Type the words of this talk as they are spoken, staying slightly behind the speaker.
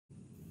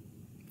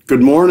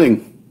Good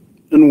morning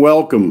and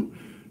welcome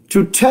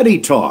to Teddy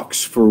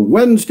Talks for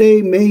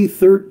Wednesday, May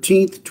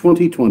 13th,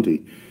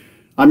 2020.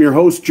 I'm your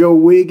host, Joe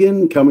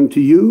Wiegand, coming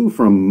to you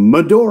from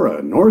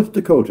Medora, North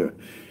Dakota,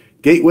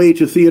 gateway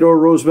to Theodore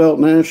Roosevelt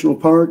National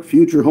Park,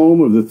 future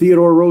home of the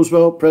Theodore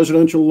Roosevelt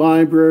Presidential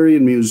Library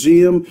and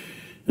Museum.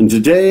 And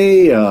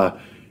today,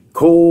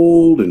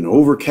 cold and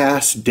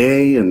overcast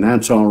day, and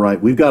that's all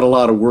right. We've got a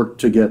lot of work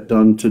to get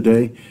done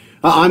today.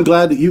 I'm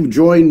glad that you've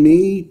joined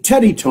me.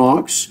 Teddy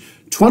Talks,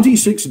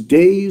 26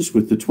 Days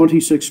with the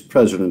 26th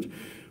President,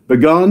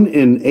 begun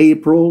in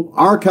April,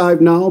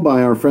 archived now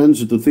by our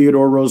friends at the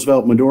Theodore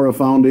Roosevelt Medora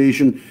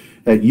Foundation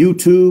at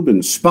YouTube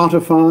and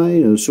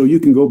Spotify, so you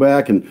can go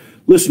back and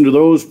listen to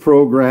those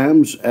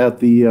programs at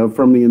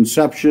from the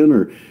inception,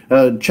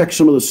 or check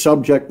some of the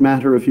subject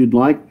matter if you'd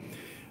like.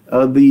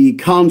 The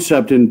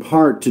concept, in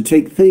part, to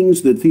take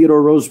things that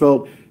Theodore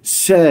Roosevelt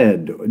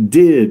said,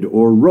 did,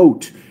 or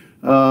wrote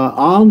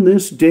on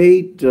this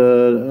date,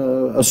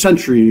 a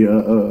century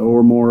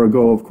or more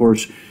ago, of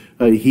course,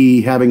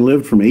 he having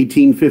lived from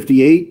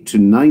 1858 to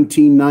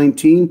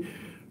 1919.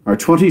 Our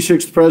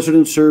 26th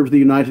president served the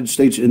United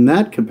States in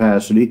that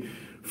capacity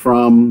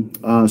from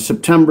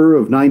September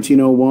of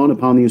 1901,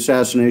 upon the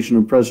assassination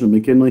of President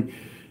McKinley,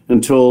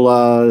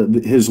 until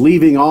his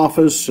leaving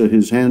office,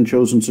 his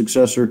hand-chosen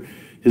successor,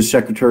 his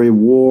Secretary of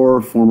War,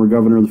 former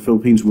governor of the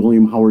Philippines,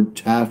 William Howard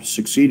Taft,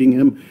 succeeding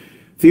him.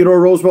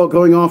 Theodore Roosevelt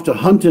going off to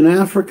hunt in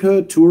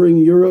Africa, touring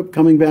Europe,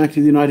 coming back to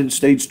the United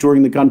States,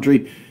 touring the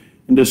country,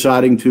 and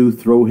deciding to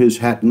throw his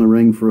hat in the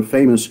ring for a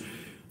famous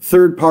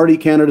third-party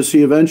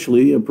candidacy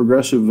eventually, a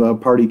progressive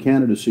party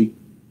candidacy.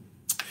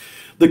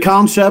 The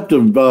concept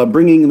of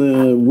bringing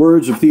the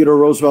words of Theodore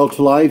Roosevelt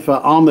to life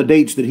on the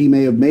dates that he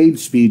may have made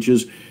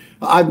speeches,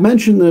 I've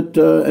mentioned that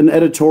an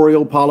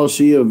editorial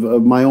policy of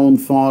my own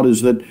thought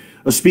is that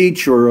a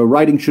speech or a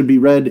writing should be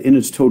read in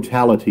its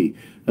totality,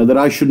 that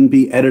I shouldn't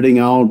be editing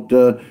out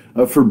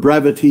for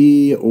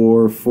brevity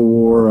or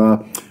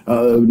for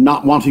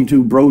not wanting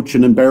to broach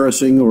an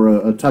embarrassing or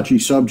a touchy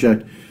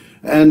subject.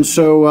 And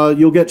so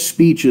you'll get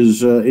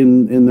speeches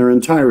in their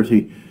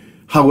entirety.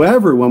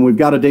 However, when we've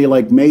got a day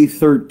like May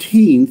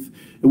 13th,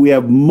 we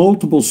have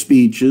multiple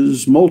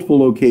speeches, multiple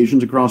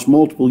locations across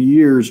multiple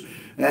years,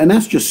 and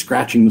that's just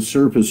scratching the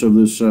surface of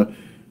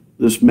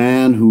this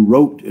man who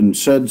wrote and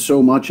said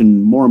so much,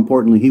 and more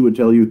importantly, he would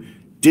tell you,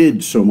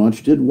 did so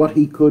much, did what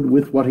he could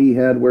with what he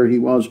had where he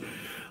was.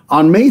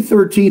 On May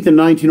 13th in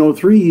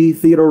 1903,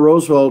 Theodore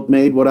Roosevelt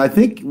made what I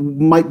think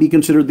might be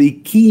considered the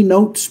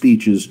keynote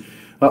speeches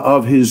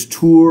of his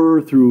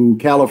tour through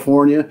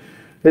California.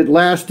 It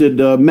lasted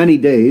many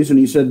days, and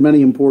he said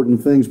many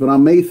important things, but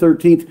on May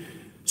 13th,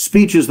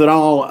 speeches that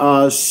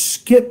I'll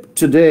skip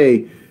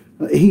today,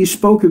 he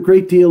spoke a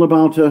great deal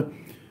about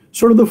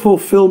sort of the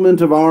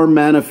fulfillment of our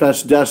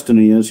manifest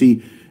destiny, as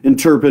he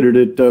interpreted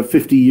it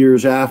 50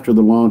 years after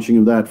the launching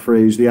of that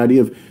phrase, the idea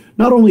of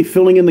not only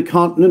filling in the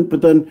continent, but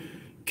then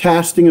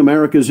casting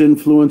America's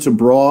influence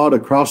abroad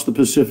across the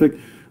Pacific,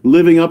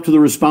 living up to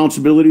the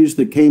responsibilities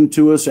that came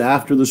to us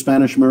after the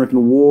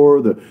Spanish-American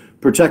War, the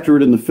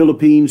protectorate in the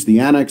Philippines, the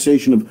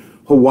annexation of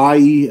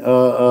Hawaii,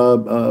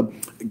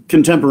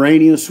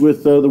 contemporaneous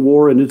with the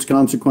war and its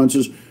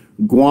consequences,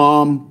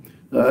 Guam,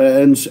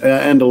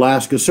 and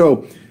Alaska.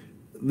 So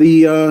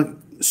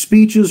the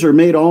speeches are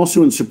made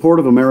also in support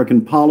of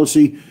American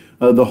policy,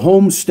 the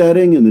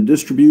homesteading and the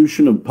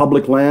distribution of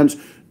public lands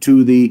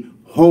to the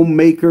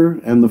homemaker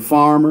and the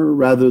farmer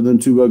rather than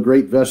to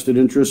great vested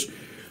interests.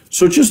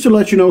 So just to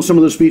let you know some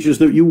of the speeches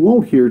that you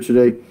won't hear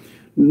today,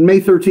 May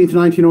 13th,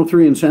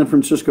 1903 in San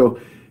Francisco,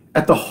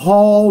 at the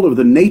Hall of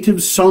the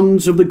Native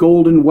Sons of the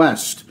Golden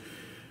West,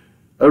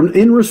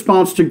 in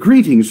response to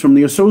greetings from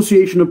the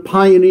Association of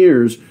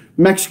Pioneers,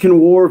 Mexican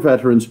War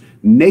veterans,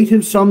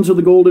 Native Sons of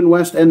the Golden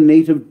West, and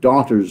Native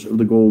Daughters of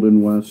the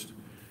Golden West.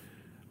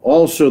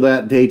 Also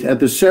that date, at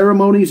the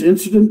ceremonies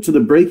incident to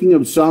the breaking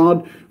of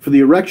sod for the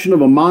erection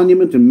of a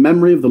monument in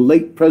memory of the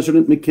late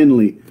President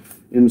McKinley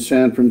in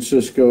San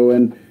Francisco,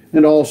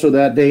 and also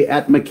that day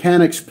at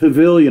Mechanics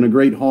Pavilion, a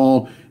great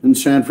hall in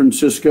San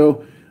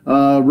Francisco.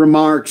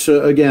 Remarks,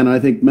 again, I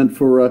think meant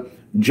for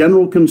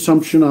general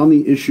consumption on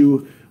the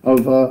issue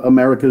of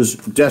America's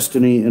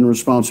destiny and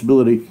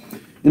responsibility.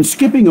 In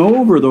skipping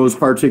over those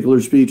particular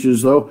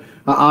speeches, though,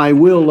 I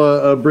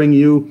will bring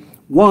you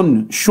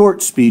one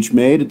short speech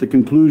made at the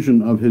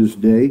conclusion of his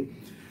day.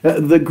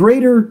 The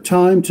greater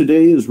time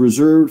today is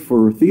reserved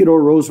for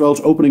Theodore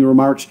Roosevelt's opening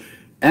remarks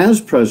as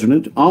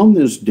president on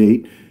this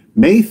date,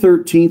 May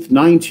 13th,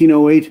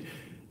 1908,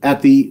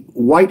 at the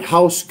White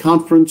House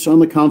Conference on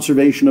the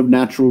Conservation of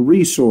Natural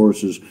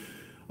Resources,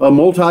 a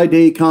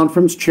multi-day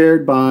conference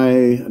chaired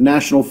by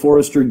National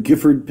Forester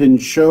Gifford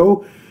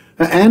Pinchot,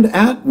 and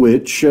at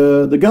which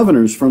the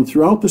governors from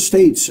throughout the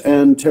states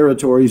and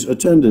territories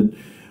attended.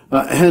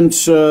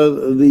 Hence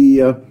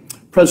the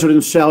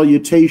president's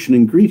salutation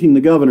in greeting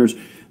the governors.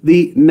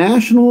 The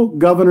National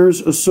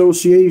Governors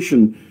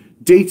Association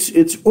dates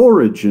its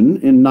origin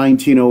in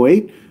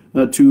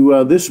 1908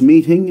 to this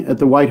meeting at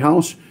the White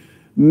House.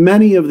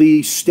 Many of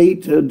the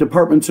state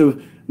departments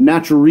of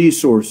natural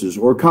resources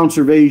or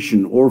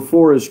conservation or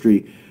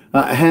forestry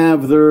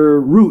have their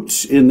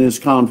roots in this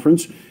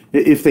conference.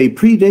 If they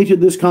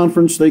predated this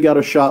conference, they got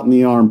a shot in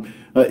the arm.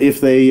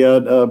 If they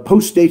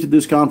post-dated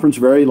this conference,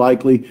 very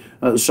likely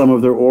some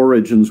of their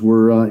origins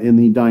were in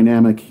the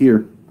dynamic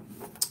here.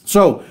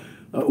 So,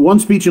 one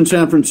speech in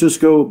San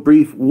Francisco,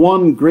 brief,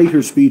 one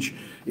greater speech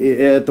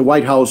at the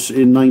White House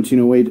in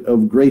 1908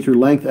 of greater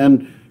length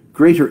and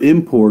greater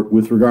import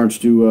with regards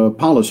to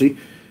policy.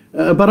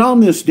 But on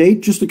this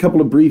date, just a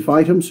couple of brief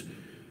items.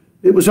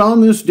 It was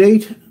on this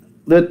date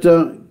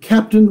that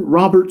Captain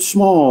Robert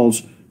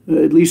Smalls,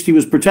 at least he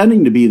was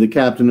pretending to be the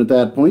captain at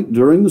that point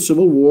during the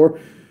Civil War,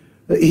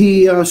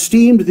 he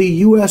steamed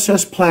the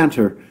USS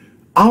Planter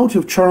out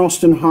of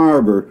Charleston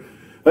Harbor.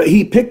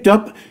 He picked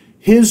up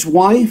his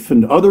wife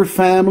and other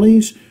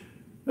families.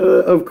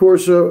 Of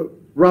course,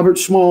 Robert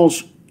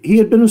Smalls, he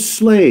had been a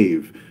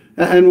slave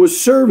and was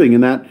serving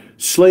in that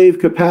slave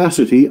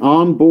capacity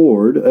on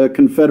board a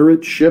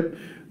Confederate ship,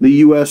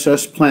 the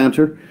USS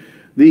Planter.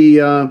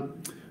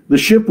 The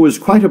ship was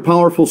quite a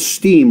powerful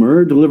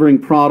steamer, delivering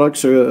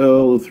products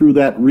through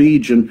that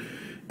region.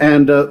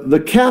 And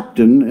the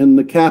captain and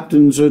the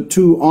captain's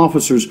two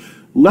officers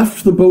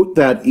left the boat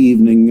that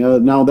evening.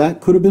 Now,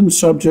 that could have been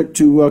subject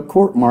to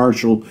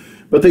court-martial,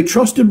 but they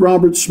trusted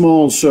Robert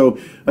Smalls, so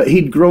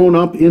he'd grown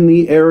up in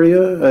the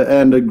area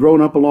and had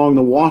grown up along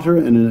the water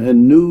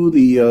and knew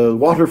the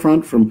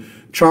waterfront from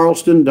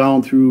Charleston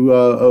down through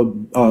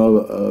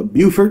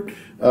Beaufort.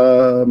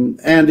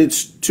 And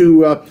it's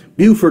to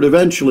Beaufort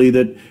eventually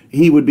that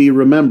he would be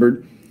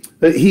remembered.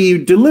 He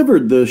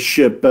delivered the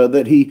ship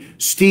that he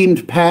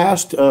steamed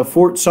past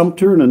Fort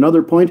Sumter and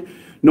another point,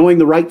 knowing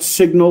the right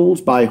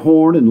signals by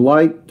horn and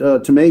light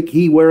to make,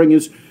 he wearing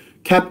his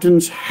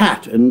captain's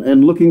hat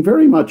and looking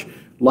very much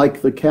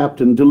like the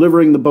captain,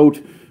 delivering the boat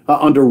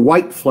under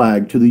white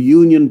flag to the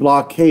Union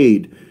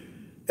blockade.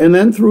 And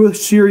then through a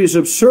series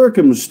of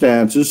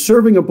circumstances,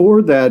 serving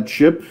aboard that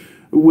ship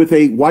with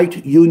a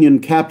white Union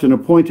captain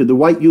appointed. The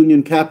white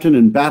Union captain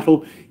in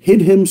battle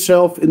hid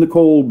himself in the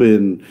coal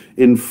bin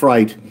in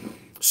fright.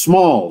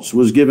 Smalls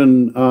was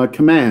given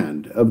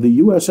command of the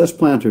USS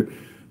Planter,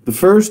 the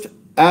first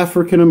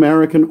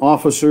African-American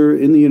officer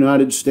in the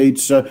United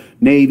States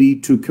Navy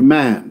to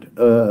command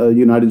a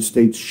United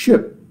States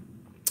ship.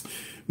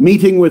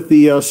 Meeting with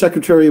the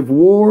Secretary of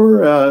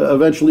War,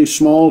 eventually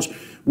Smalls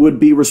would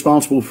be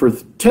responsible for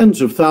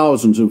tens of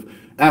thousands of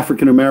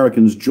African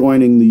Americans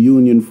joining the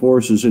Union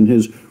forces in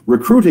his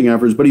recruiting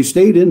efforts, but he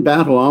stayed in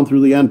battle on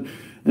through the end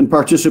and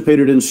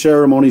participated in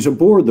ceremonies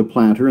aboard the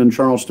Planter in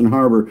Charleston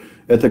Harbor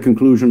at the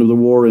conclusion of the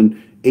war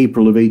in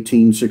April of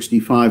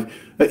 1865.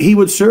 He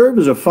would serve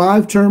as a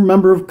 5-term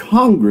member of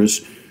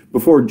Congress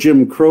before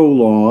Jim Crow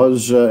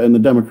laws and the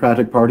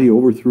Democratic Party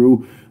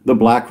overthrew the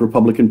Black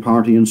Republican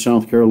Party in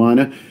South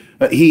Carolina.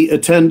 He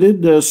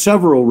attended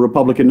several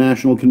Republican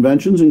national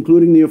conventions,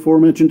 including the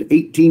aforementioned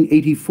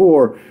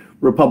 1884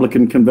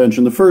 Republican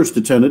Convention, the first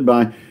attended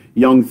by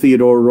young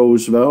Theodore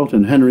Roosevelt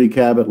and Henry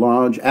Cabot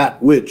Lodge,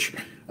 at which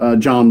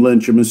John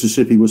Lynch of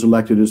Mississippi was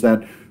elected as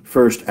that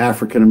first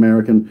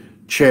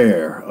African-American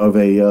chair of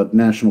a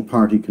National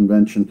Party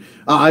convention.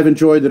 I've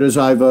enjoyed it as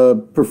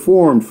I've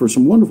performed for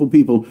some wonderful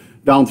people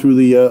down through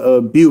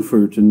the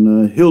Beaufort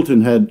and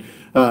Hilton Head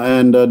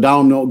and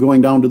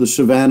going down to the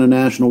Savannah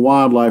National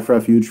Wildlife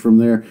Refuge from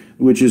there,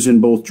 which is in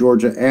both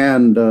Georgia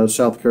and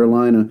South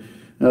Carolina,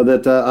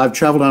 that I've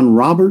traveled on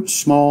Robert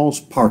Smalls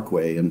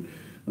Parkway and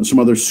some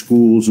other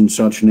schools and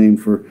such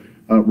named for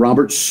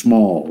Robert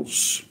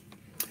Smalls.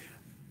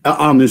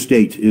 On this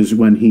date is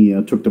when he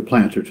took the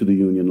Planter to the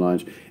Union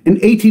lines. In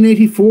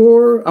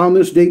 1884, on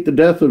this date, the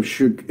death of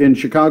in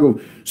Chicago,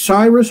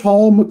 Cyrus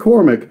Hall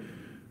McCormick.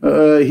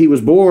 He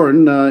was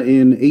born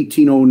in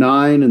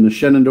 1809 in the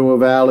Shenandoah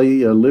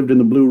Valley, lived in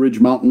the Blue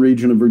Ridge Mountain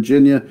region of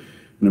Virginia,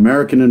 an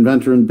American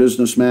inventor and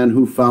businessman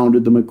who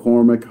founded the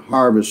McCormick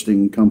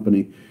Harvesting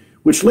Company,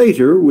 which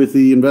later, with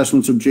the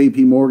investments of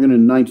J.P. Morgan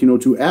in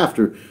 1902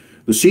 after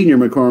the senior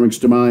McCormick's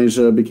demise,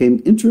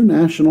 became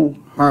International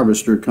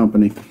Harvester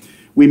Company.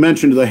 We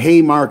mentioned the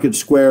Haymarket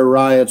Square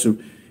riots of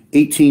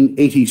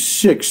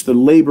 1886. The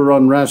labor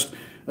unrest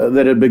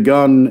that had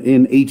begun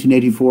in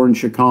 1884 in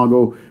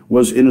Chicago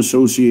was in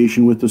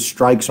association with the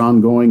strikes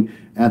ongoing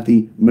at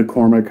the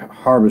McCormick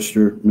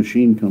Harvester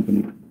Machine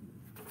Company.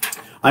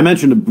 I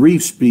mentioned a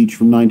brief speech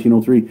from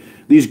 1903.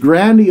 These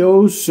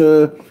grandiose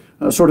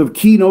sort of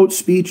keynote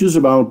speeches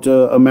about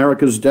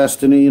America's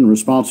destiny and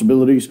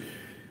responsibilities.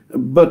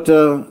 But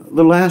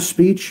the last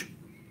speech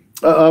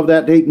of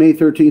that date, May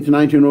 13th,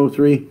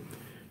 1903,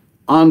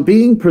 on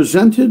being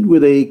presented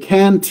with a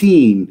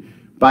canteen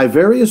by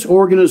various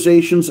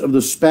organizations of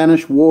the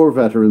Spanish War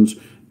veterans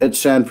at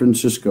San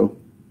Francisco.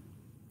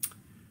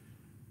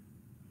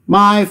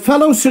 My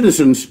fellow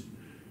citizens,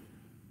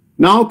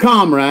 now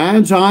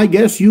comrades, I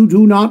guess you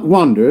do not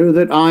wonder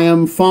that I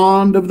am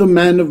fond of the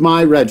men of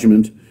my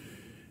regiment.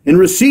 In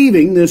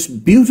receiving this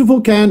beautiful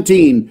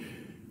canteen,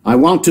 I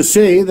want to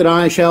say that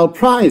I shall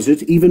prize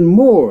it even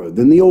more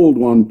than the old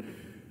one,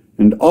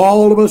 and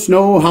all of us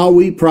know how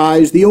we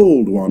prize the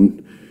old one.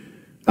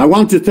 I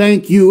want to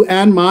thank you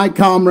and my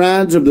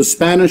comrades of the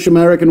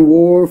Spanish-American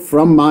War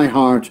from my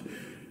heart,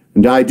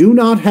 and I do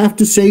not have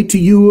to say to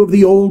you of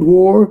the old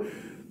war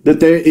that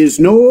there is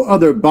no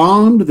other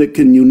bond that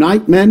can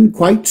unite men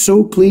quite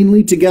so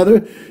cleanly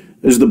together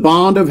as the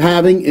bond of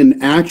having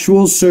in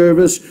actual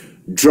service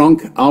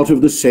drunk out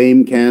of the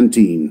same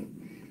canteen.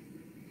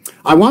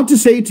 I want to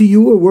say to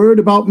you a word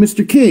about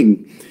Mr.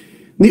 King.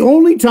 The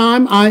only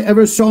time I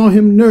ever saw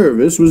him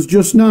nervous was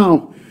just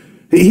now.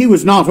 He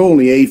was not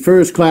only a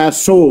first-class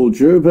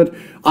soldier, but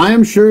I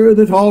am sure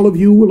that all of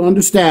you will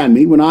understand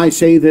me when I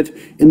say that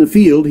in the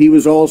field he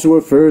was also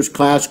a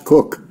first-class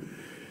cook.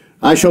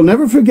 I shall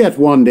never forget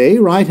one day,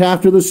 right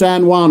after the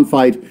San Juan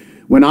fight,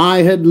 when I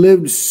had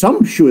lived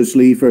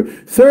sumptuously for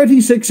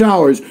 36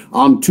 hours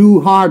on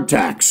 2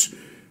 hardtacks.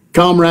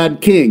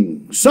 Comrade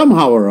King,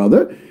 somehow or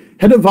other,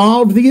 had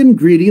evolved the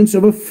ingredients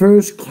of a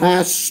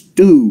first-class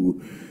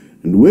stew,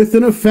 and with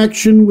an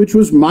affection which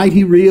was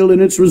mighty real in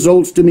its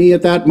results to me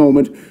at that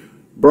moment,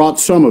 brought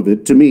some of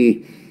it to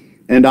me.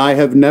 And I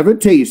have never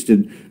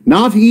tasted,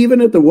 not even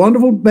at the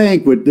wonderful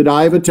banquet that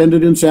I have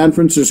attended in San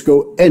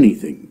Francisco,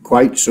 anything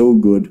quite so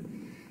good.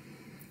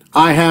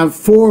 I have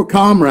 4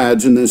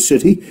 comrades in this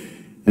city,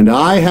 and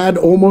I had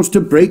almost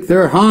to break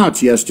their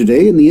hearts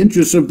yesterday in the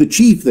interests of the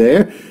chief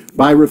there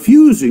by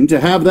refusing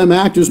to have them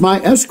act as my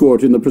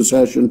escort in the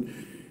procession.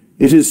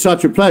 It is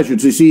such a pleasure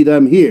to see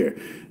them here,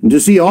 and to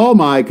see all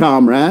my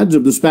comrades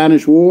of the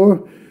Spanish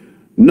War.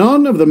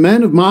 None of the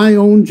men of my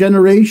own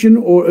generation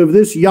or of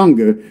this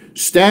younger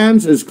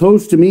stands as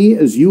close to me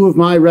as you of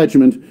my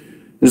regiment,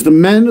 as the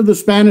men of the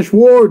Spanish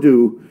War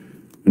do,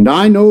 and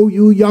I know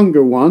you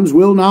younger ones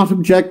will not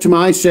object to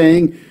my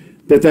saying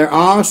that there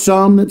are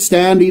some that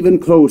stand even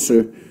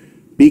closer,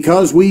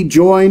 because we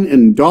join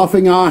in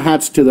doffing our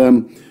hats to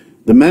them,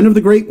 the men of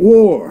the Great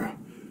War,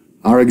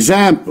 are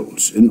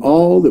examples in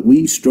all that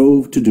we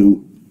strove to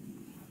do.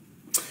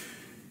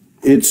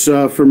 It's,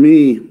 for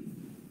me,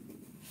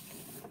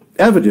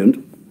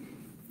 evident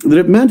that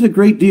it meant a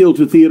great deal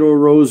to Theodore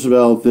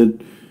Roosevelt that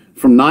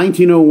from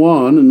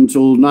 1901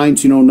 until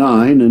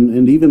 1909,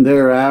 and even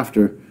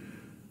thereafter,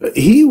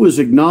 he was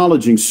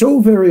acknowledging so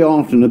very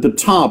often at the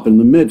top, in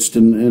the midst,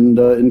 and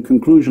in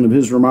conclusion of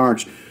his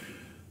remarks,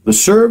 the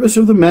service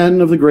of the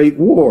men of the Great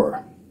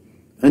War.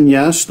 And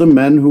yes, the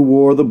men who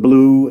wore the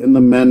blue and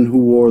the men who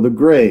wore the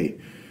gray.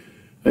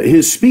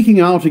 His speaking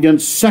out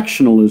against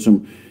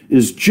sectionalism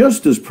is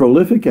just as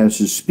prolific as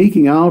his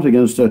speaking out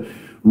against a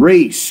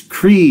race,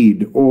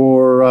 creed,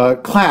 or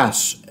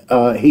class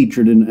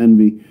hatred and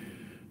envy.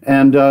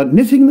 And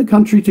knitting the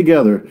country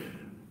together,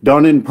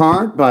 done in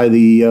part by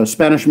the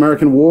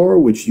Spanish-American War,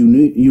 which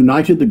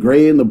united the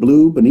gray and the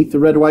blue beneath the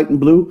red, white, and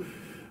blue,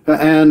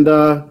 and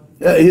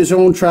his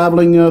own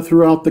traveling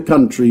throughout the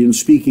country and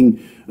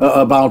speaking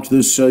about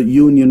this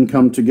union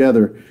come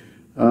together.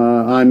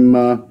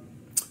 I'm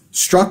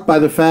struck by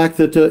the fact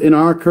that in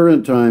our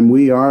current time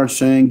we are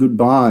saying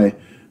goodbye.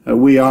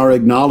 We are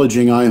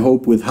acknowledging, I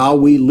hope, with how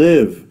we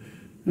live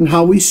and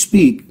how we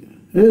speak,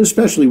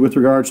 especially with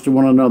regards to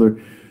one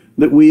another,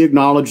 that we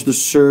acknowledge the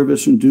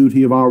service and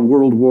duty of our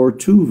World War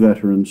II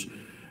veterans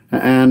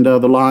and the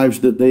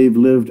lives that they've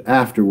lived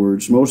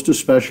afterwards, most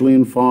especially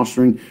in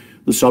fostering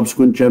the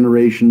subsequent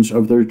generations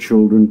of their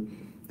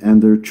children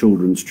and their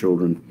children's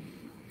children.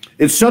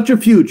 It's such a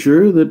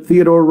future that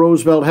Theodore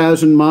Roosevelt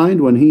has in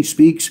mind when he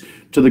speaks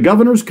to the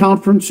Governor's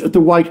Conference at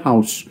the White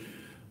House,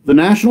 the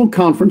National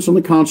Conference on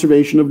the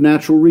Conservation of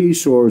Natural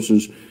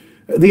Resources.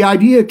 The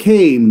idea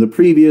came the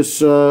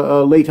previous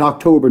late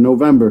October,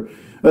 November.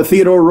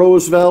 Theodore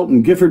Roosevelt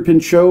and Gifford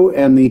Pinchot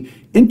and the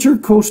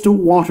Intercoastal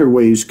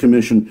Waterways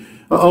Commission,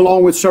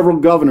 along with several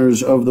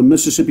governors of the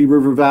Mississippi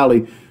River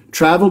Valley,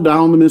 traveled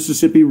down the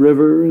Mississippi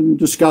River and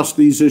discussed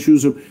these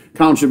issues of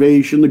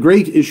conservation, the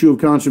great issue of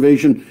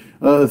conservation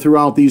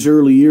throughout these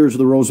early years of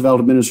the Roosevelt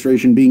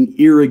administration being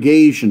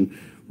irrigation,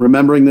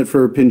 remembering that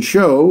for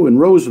Pinchot and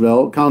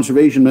Roosevelt,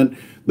 conservation meant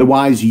the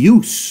wise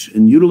use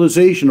and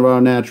utilization of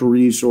our natural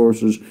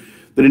resources,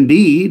 that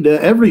indeed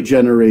every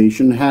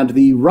generation had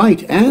the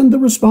right and the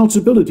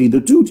responsibility, the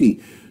duty,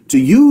 to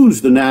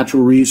use the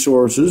natural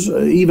resources,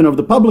 even of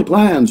the public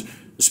lands,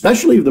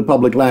 especially of the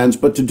public lands,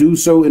 but to do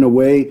so in a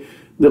way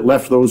that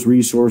left those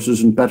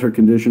resources in better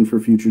condition for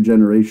future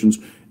generations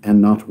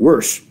and not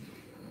worse.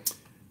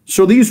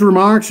 So these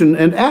remarks, and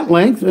at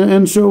length,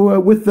 and so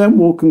with them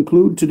we'll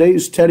conclude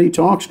today's Teddy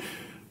Talks.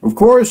 Of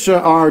course,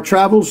 our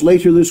travels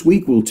later this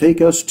week will take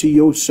us to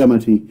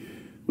Yosemite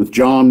with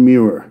John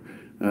Muir,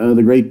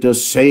 the great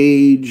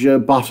sage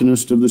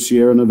botanist of the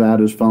Sierra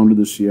Nevadas, founded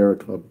the Sierra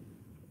Club.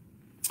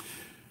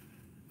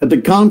 At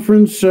the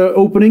conference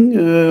opening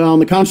on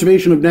the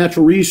conservation of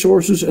natural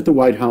resources at the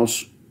White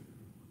House,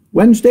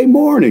 Wednesday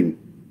morning,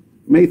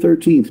 May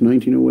 13th,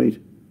 1908.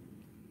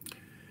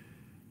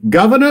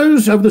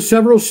 Governors of the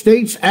several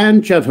states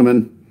and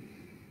gentlemen,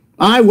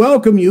 I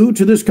welcome you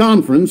to this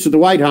conference at the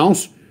White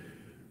House.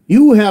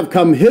 You have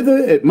come hither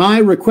at my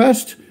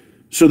request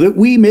so that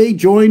we may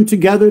join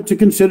together to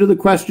consider the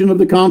question of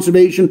the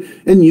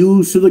conservation and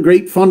use of the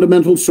great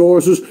fundamental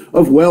sources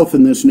of wealth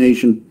in this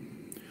nation.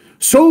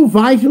 So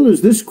vital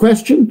is this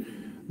question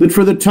that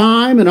for the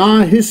time in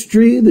our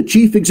history, the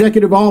chief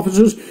executive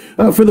officers,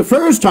 for the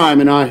first time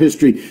in our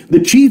history, the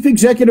chief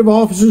executive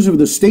officers of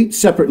the states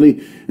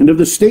separately and of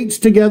the states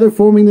together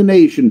forming the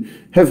nation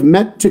have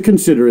met to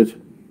consider it.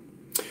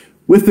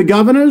 With the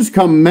governors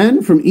come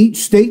men from each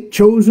state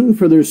chosen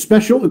for their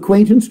special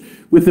acquaintance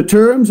with the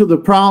terms of the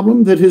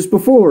problem that is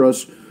before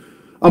us.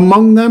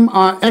 Among them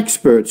are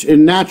experts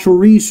in natural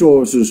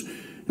resources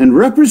and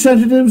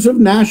representatives of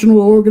national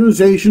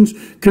organizations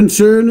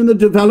concerned in the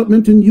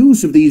development and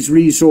use of these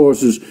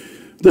resources,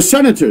 the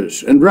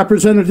senators and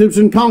representatives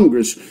in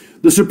Congress,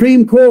 the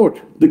Supreme Court,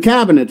 the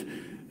Cabinet,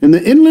 and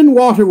the Inland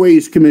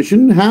Waterways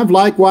Commission have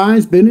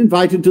likewise been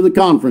invited to the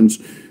conference,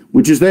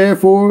 which is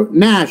therefore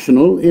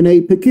national in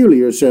a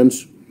peculiar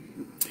sense.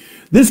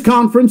 This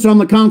conference on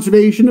the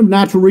conservation of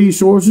natural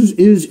resources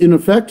is, in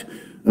effect,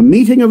 a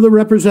meeting of the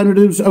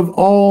representatives of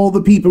all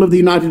the people of the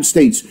United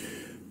States,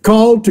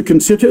 called to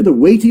consider the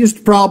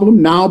weightiest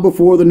problem now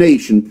before the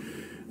nation.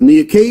 And the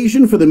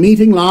occasion for the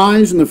meeting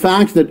lies in the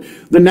fact that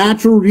the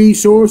natural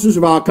resources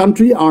of our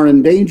country are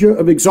in danger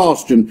of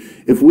exhaustion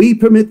if we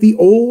permit the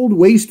old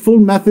wasteful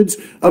methods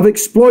of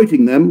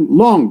exploiting them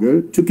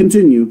longer to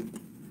continue.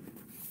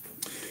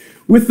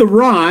 With the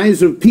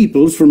rise of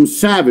peoples from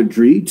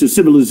savagery to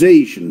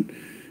civilization,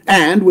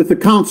 and with the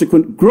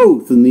consequent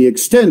growth in the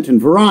extent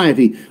and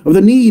variety of the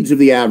needs of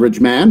the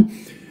average man,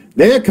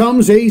 there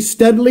comes a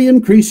steadily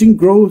increasing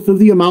growth of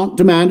the amount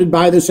demanded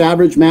by this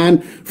average man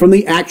from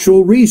the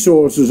actual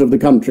resources of the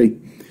country.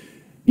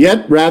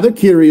 Yet, rather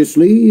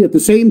curiously, at the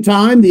same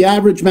time, the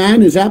average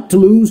man is apt to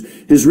lose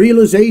his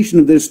realization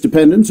of this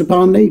dependence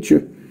upon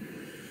nature.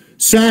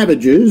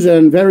 Savages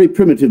and very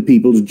primitive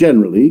peoples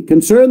generally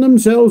concern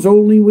themselves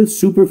only with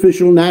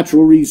superficial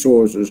natural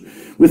resources,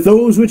 with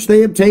those which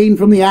they obtain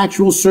from the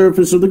actual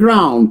surface of the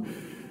ground.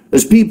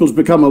 As peoples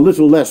become a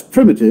little less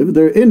primitive,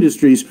 their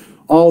industries,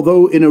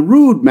 although in a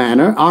rude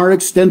manner, are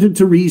extended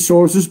to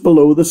resources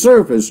below the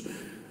surface.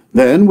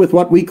 Then, with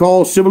what we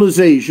call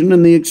civilization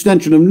and the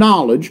extension of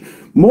knowledge,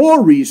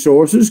 more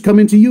resources come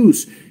into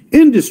use.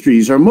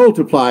 Industries are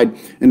multiplied,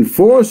 and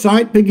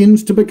foresight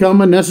begins to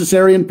become a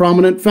necessary and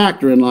prominent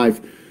factor in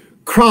life.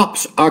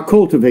 Crops are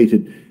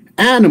cultivated,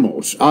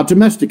 animals are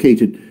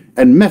domesticated,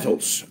 and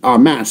metals are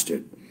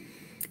mastered.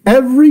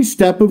 Every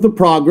step of the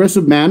progress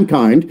of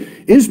mankind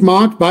is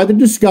marked by the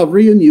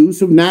discovery and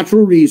use of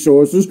natural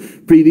resources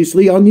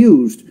previously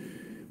unused.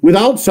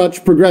 Without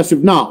such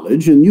progressive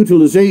knowledge and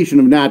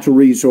utilization of natural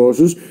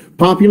resources,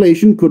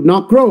 population could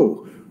not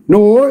grow,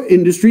 nor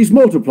industries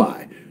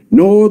multiply,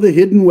 nor the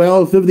hidden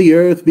wealth of the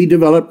earth be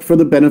developed for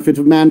the benefit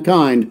of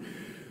mankind.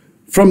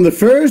 From the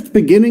first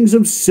beginnings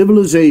of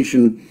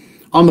civilization,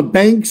 on the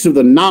banks of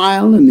the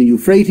Nile and the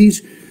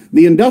Euphrates,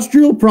 the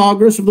industrial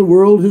progress of the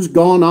world has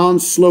gone on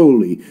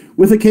slowly,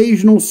 with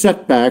occasional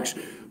setbacks,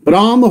 but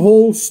on the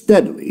whole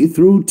steadily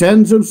through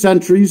tens of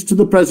centuries to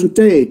the present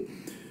day.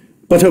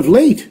 But of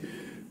late,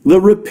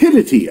 the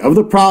rapidity of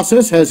the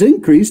process has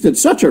increased at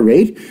such a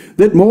rate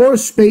that more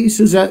space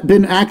has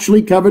been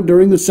actually covered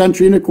during the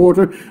century and a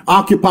quarter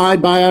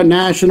occupied by our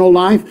national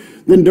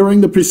life than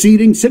during the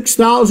preceding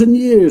 6,000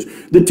 years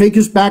that take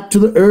us back to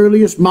the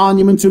earliest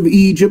monuments of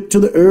Egypt to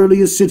the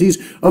earliest cities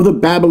of the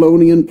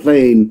Babylonian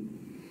plain.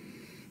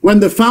 When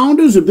the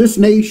founders of this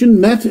nation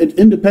met at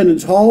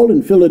Independence Hall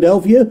in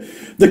Philadelphia,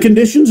 the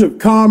conditions of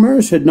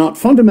commerce had not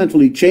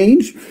fundamentally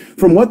changed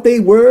from what they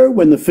were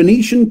when the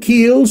Phoenician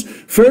keels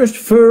first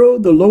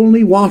furrowed the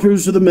lonely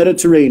waters of the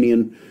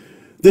Mediterranean.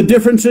 The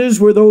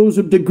differences were those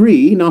of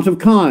degree, not of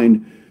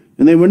kind,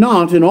 and they were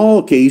not, in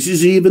all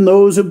cases, even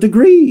those of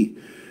degree.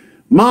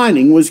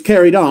 Mining was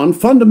carried on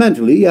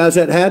fundamentally as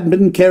it had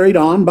been carried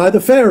on by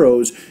the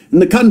pharaohs in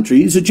the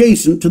countries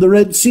adjacent to the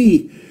Red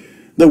Sea.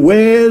 The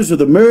wares of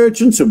the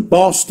merchants of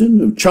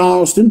Boston, of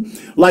Charleston,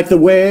 like the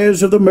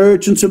wares of the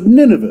merchants of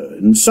Nineveh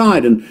and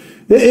Sidon,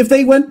 if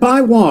they went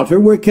by water,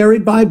 were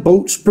carried by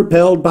boats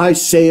propelled by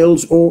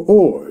sails or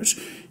oars.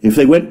 If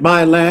they went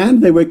by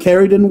land, they were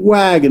carried in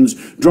wagons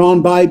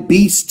drawn by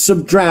beasts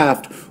of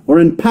draught or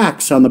in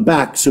packs on the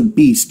backs of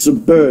beasts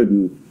of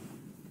burden.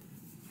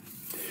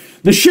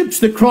 The ships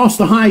that crossed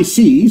the high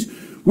seas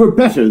were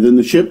better than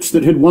the ships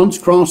that had once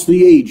crossed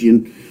the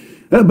Aegean,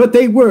 but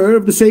they were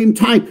of the same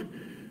type.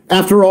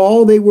 After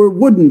all, they were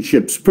wooden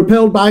ships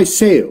propelled by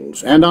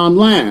sails, and on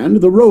land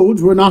the roads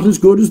were not as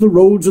good as the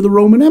roads of the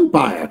Roman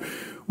Empire,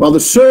 while the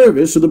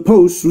service of the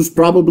posts was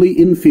probably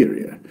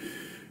inferior.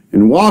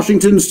 In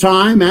Washington's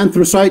time,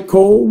 anthracite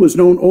coal was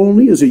known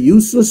only as a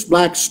useless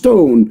black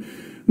stone,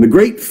 and the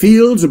great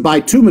fields of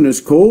bituminous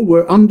coal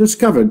were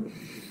undiscovered.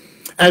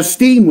 As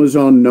steam was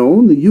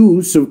unknown, the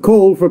use of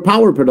coal for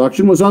power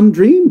production was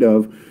undreamed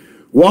of.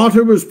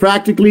 Water was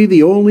practically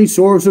the only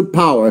source of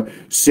power,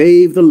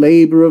 save the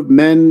labor of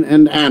men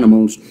and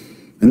animals,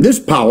 and this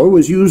power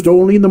was used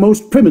only in the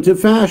most primitive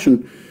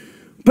fashion.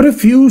 But a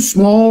few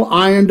small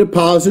iron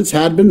deposits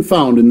had been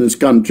found in this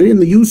country, and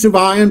the use of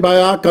iron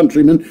by our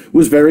countrymen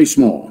was very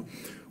small.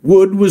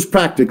 Wood was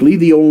practically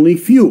the only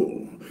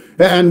fuel,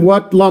 and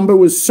what lumber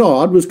was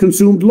sawed was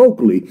consumed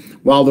locally,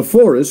 while the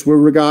forests were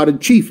regarded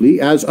chiefly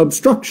as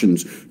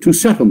obstructions to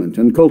settlement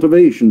and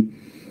cultivation.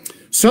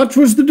 Such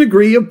was the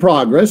degree of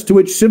progress to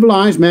which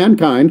civilized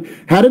mankind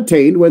had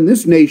attained when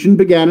this nation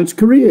began its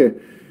career.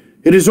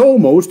 It is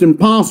almost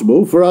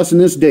impossible for us in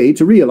this day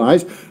to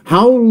realize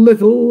how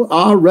little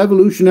our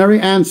revolutionary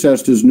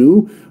ancestors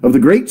knew of the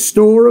great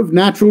store of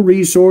natural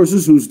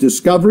resources whose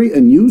discovery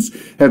and use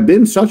have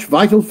been such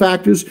vital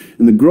factors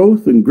in the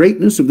growth and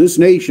greatness of this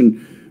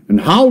nation,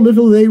 and how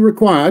little they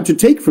required to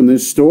take from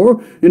this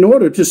store in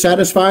order to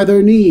satisfy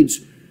their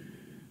needs.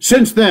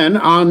 Since then,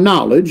 our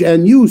knowledge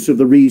and use of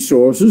the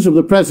resources of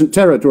the present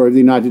territory of the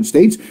United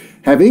States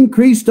have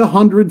increased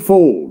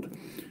 100-fold.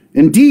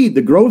 Indeed,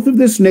 the growth of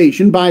this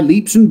nation by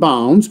leaps and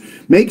bounds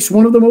makes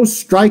one of the most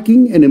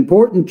striking and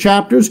important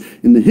chapters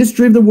in the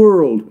history of the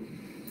world.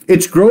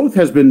 Its growth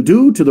has been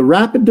due to the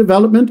rapid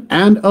development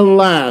and,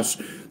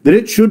 alas, that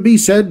it should be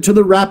said, to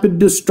the rapid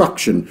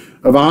destruction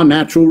of our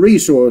natural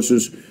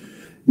resources.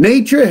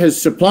 Nature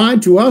has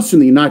supplied to us in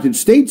the United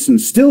States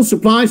and still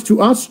supplies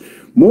to us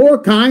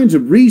more kinds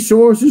of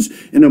resources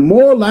in a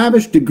more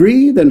lavish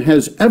degree than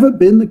has ever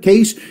been the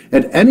case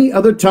at any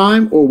other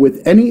time or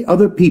with any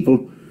other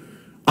people.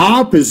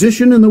 Our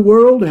position in the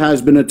world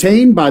has been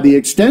attained by the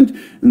extent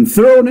and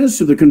thoroughness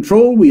of the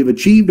control we have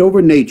achieved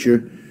over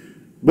nature,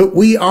 but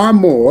we are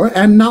more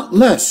and not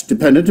less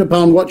dependent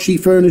upon what she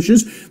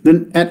furnishes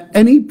than at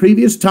any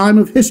previous time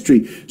of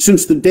history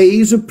since the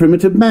days of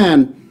primitive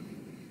man.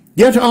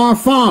 Yet our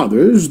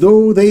fathers,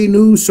 though they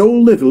knew so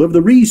little of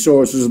the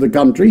resources of the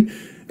country,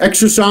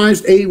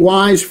 exercised a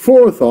wise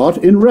forethought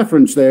in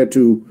reference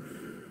thereto.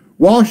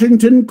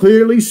 Washington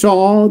clearly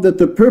saw that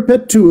the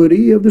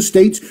perpetuity of the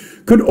states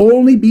could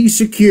only be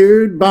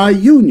secured by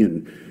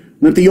union,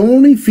 and that the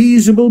only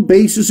feasible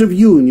basis of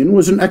union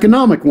was an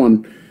economic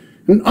one.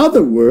 In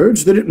other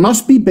words, that it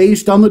must be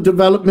based on the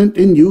development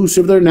and use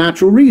of their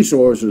natural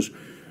resources.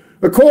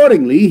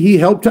 Accordingly, he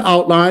helped to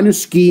outline a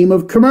scheme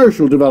of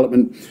commercial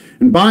development,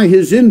 and by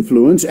his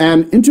influence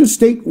an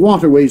Interstate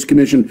Waterways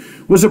Commission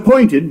was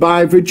appointed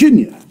by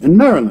Virginia and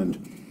Maryland.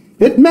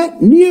 It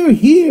met near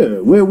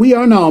here, where we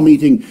are now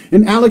meeting,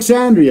 in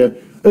Alexandria,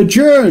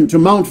 adjourned to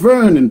Mount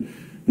Vernon,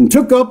 and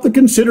took up the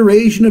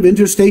consideration of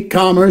interstate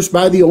commerce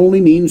by the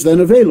only means then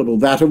available,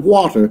 that of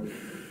water.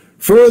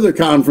 Further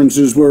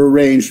conferences were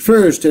arranged,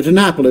 first at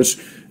Annapolis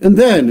and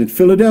then at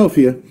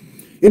Philadelphia.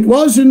 It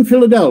was in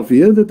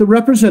Philadelphia that the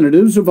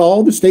representatives of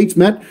all the states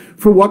met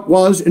for what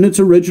was in its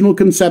original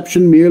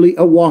conception merely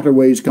a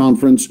waterways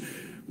conference.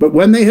 But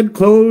when they had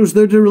closed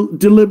their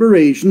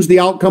deliberations, the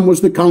outcome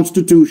was the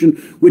Constitution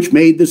which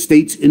made the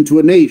states into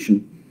a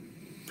nation.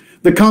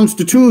 The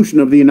Constitution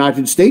of the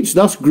United States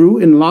thus grew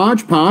in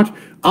large part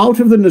out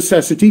of the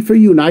necessity for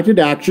united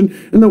action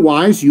in the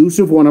wise use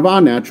of one of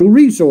our natural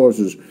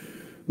resources.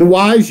 The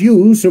wise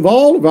use of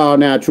all of our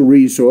natural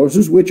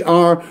resources, which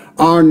are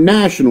our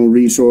national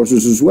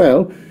resources as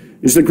well,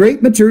 is the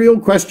great material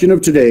question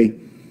of today.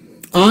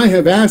 I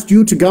have asked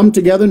you to come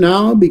together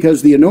now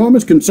because the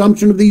enormous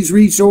consumption of these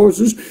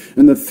resources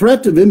and the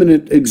threat of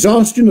imminent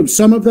exhaustion of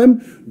some of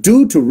them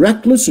due to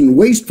reckless and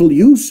wasteful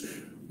use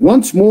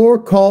once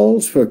more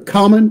calls for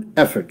common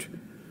effort,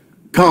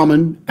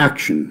 common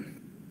action.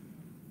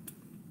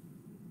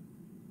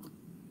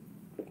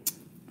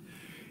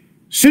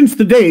 Since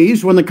the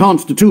days when the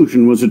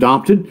Constitution was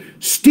adopted,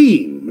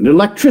 steam and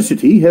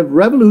electricity have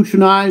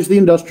revolutionized the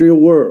industrial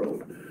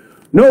world.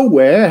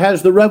 Nowhere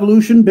has the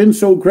revolution been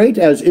so great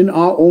as in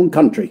our own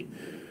country.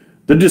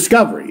 The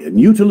discovery and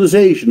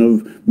utilization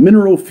of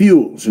mineral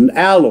fuels and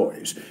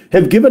alloys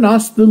have given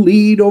us the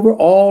lead over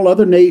all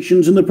other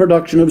nations in the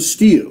production of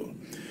steel.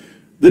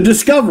 The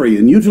discovery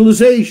and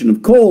utilization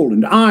of coal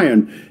and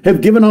iron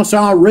have given us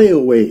our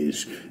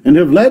railways and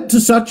have led to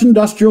such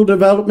industrial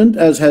development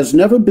as has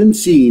never been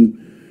seen.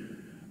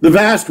 The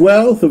vast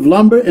wealth of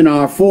lumber in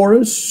our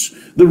forests,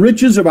 the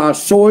riches of our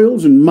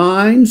soils and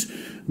mines,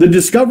 the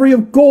discovery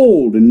of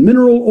gold and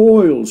mineral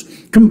oils,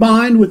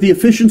 combined with the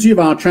efficiency of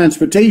our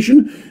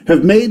transportation,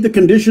 have made the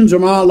conditions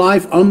of our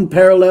life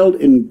unparalleled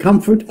in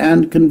comfort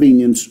and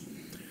convenience.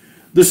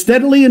 The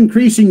steadily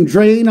increasing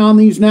drain on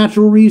these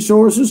natural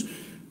resources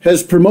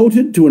has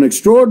promoted to an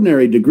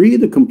extraordinary degree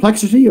the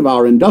complexity of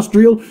our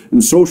industrial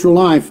and social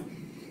life.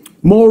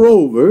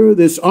 Moreover,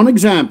 this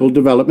unexampled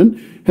development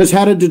has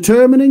had a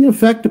determining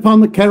effect upon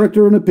the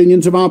character and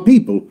opinions of our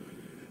people.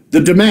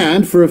 The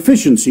demand for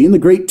efficiency in the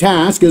great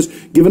task has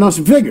given us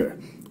vigor,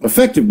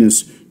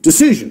 effectiveness,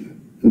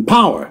 decision, and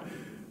power,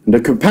 and a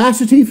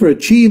capacity for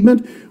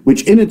achievement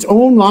which in its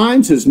own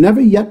lines has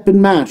never yet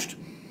been matched.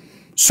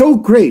 So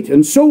great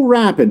and so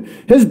rapid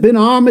has been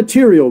our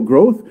material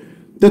growth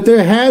that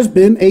there has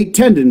been a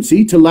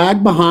tendency to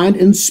lag behind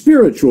in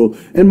spiritual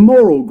and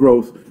moral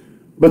growth,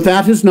 but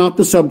that is not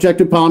the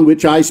subject upon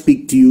which I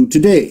speak to you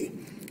today.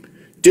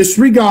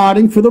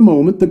 Disregarding for the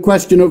moment the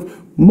question of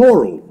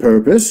moral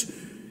purpose,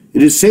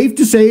 it is safe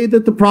to say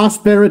that the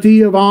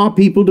prosperity of our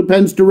people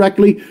depends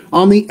directly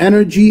on the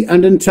energy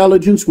and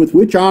intelligence with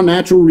which our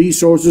natural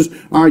resources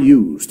are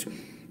used.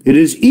 It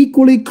is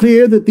equally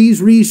clear that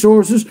these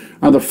resources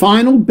are the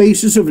final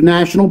basis of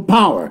national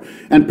power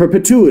and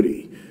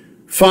perpetuity.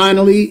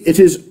 Finally, it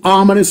is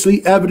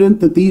ominously evident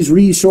that these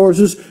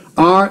resources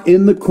are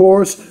in the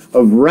course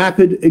of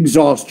rapid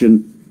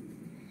exhaustion.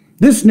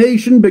 This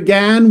nation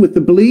began with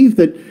the belief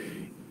that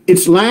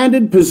its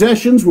landed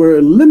possessions were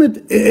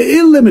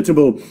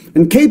illimitable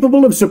and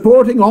capable of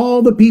supporting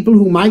all the people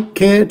who might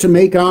care to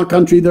make our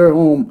country their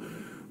home.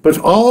 But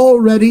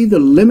already the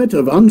limit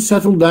of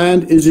unsettled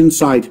land is in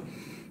sight,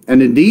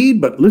 and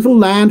indeed but little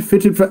land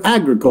fitted for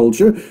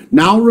agriculture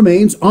now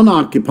remains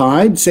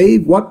unoccupied,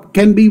 save what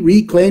can be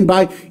reclaimed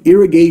by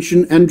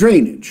irrigation and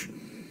drainage.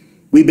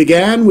 We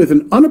began with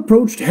an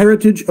unapproached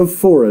heritage of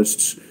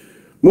forests.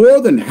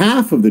 More than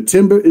half of the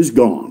timber is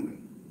gone.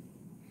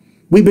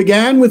 We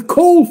began with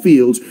coal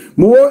fields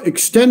more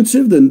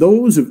extensive than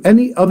those of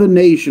any other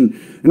nation,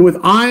 and with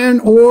iron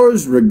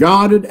ores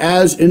regarded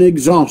as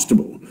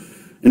inexhaustible.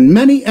 And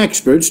many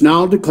experts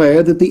now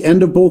declare that the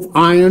end of both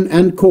iron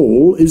and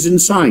coal is in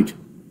sight.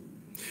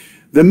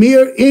 The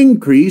mere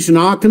increase in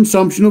our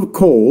consumption of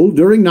coal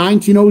during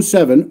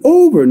 1907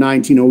 over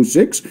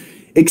 1906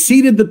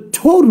 exceeded the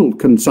total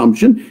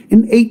consumption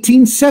in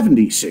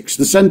 1876,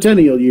 the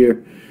centennial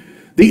year.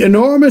 The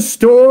enormous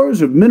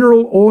stores of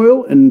mineral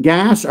oil and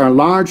gas are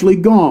largely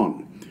gone.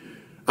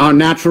 Our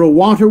natural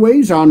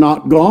waterways are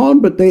not gone,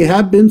 but they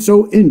have been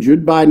so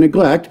injured by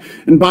neglect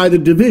and by the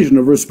division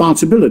of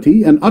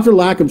responsibility and utter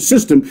lack of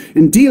system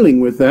in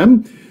dealing with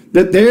them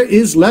that there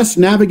is less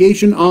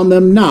navigation on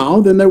them now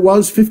than there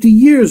was 50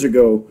 years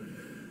ago.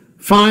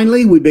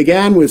 Finally, we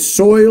began with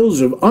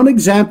soils of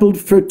unexampled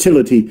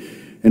fertility,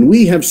 and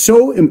we have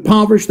so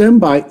impoverished them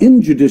by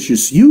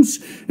injudicious use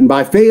and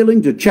by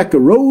failing to check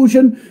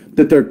erosion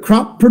that their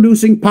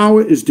crop-producing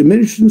power is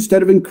diminished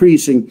instead of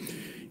increasing.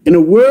 In a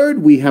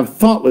word, we have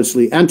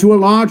thoughtlessly and to a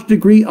large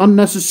degree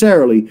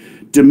unnecessarily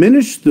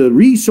diminished the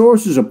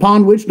resources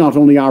upon which not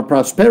only our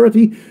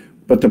prosperity,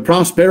 but the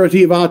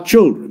prosperity of our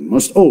children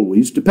must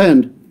always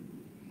depend.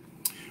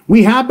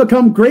 We have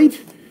become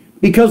great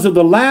because of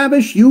the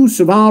lavish use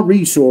of our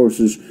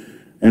resources,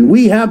 and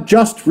we have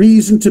just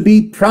reason to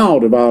be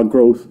proud of our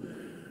growth.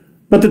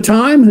 But the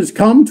time has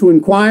come to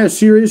inquire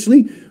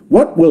seriously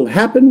what will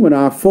happen when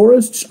our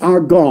forests are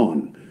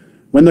gone,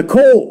 when the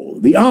coal,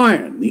 the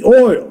iron, the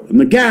oil, and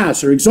the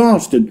gas are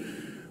exhausted,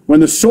 when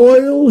the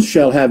soils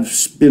shall have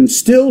been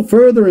still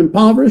further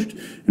impoverished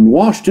and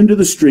washed into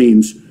the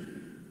streams,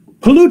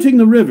 polluting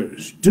the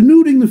rivers,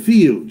 denuding the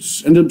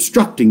fields, and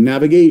obstructing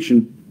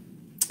navigation.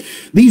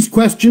 These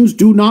questions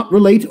do not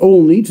relate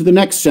only to the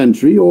next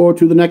century or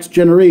to the next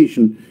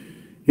generation.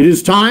 It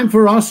is time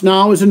for us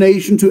now as a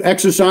nation to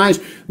exercise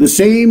the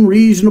same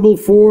reasonable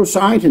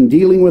foresight in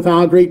dealing with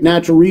our great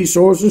natural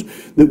resources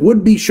that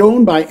would be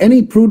shown by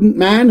any prudent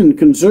man in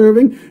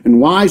conserving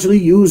and wisely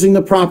using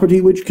the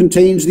property which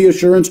contains the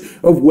assurance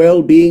of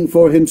well-being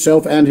for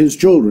himself and his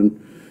children.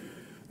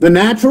 The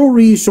natural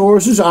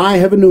resources I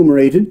have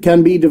enumerated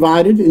can be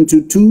divided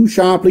into two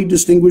sharply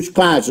distinguished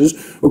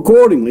classes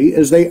accordingly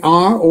as they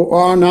are or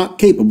are not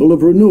capable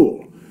of renewal.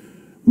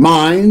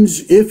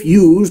 Mines, if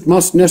used,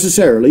 must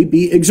necessarily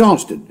be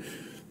exhausted.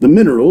 The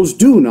minerals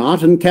do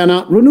not and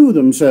cannot renew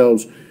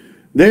themselves.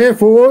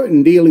 Therefore,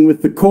 in dealing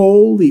with the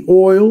coal, the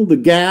oil, the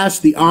gas,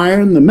 the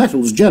iron, the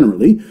metals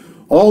generally,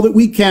 all that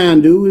we can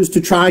do is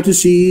to try to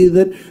see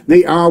that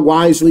they are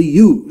wisely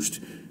used.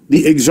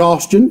 The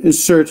exhaustion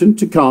is certain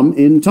to come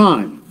in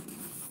time.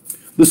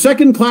 The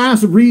second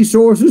class of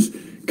resources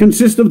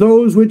consist of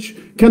those which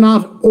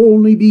cannot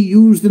only be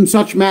used in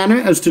such manner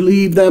as to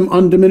leave them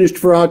undiminished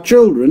for our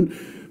children,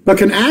 but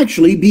can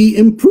actually be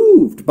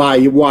improved by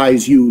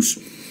wise use.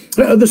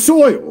 The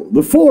soil,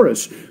 the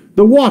forests,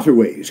 the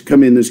waterways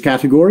come in this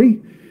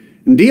category.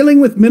 In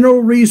dealing with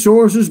mineral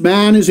resources,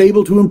 man is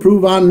able to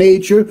improve our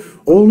nature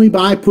only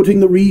by putting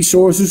the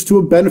resources to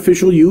a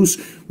beneficial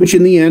use, which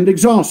in the end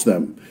exhausts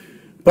them.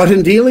 But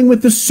in dealing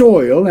with the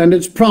soil and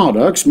its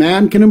products,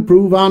 man can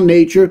improve our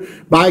nature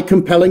by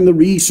compelling the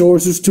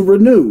resources to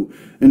renew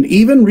and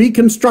even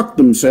reconstruct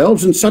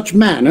themselves in such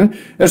manner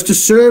as to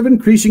serve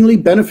increasingly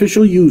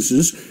beneficial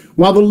uses,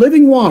 while the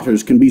living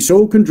waters can be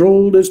so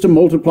controlled as to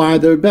multiply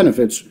their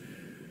benefits.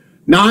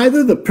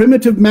 Neither the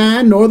primitive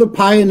man nor the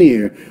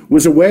pioneer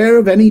was aware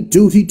of any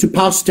duty to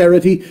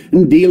posterity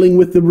in dealing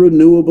with the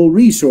renewable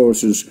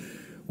resources.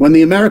 When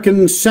the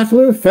American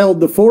settler felled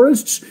the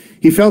forests,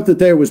 he felt that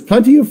there was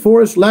plenty of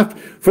forest left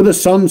for the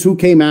sons who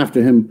came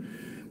after him.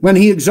 When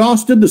he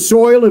exhausted the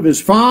soil of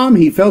his farm,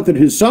 he felt that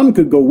his son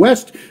could go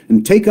west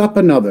and take up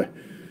another.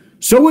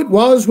 So it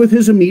was with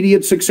his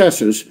immediate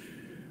successors.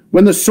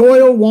 When the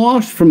soil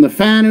washed from the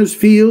farmer's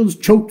fields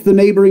choked the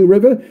neighboring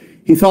river,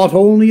 he thought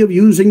only of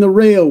using the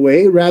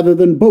railway rather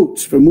than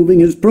boats for moving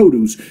his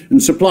produce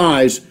and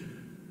supplies.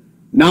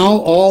 Now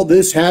all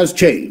this has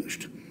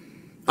changed.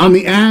 On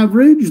the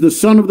average, the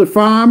son of the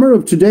farmer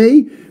of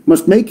today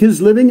must make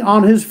his living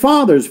on his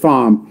father's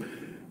farm.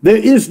 There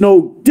is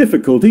no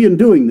difficulty in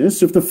doing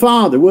this if the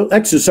father will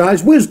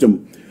exercise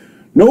wisdom.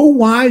 No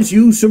wise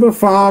use of a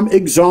farm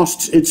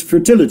exhausts its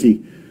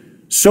fertility.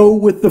 So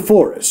with the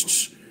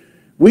forests.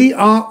 We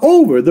are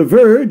over the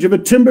verge of a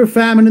timber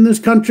famine in this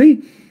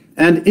country,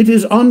 and it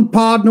is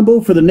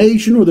unpardonable for the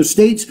nation or the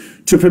states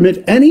to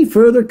permit any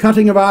further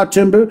cutting of our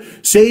timber,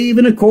 save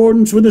in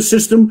accordance with a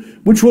system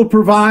which will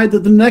provide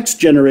that the next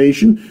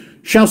generation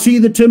shall see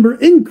the timber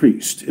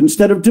increased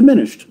instead of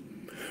diminished.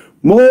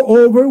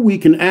 Moreover, we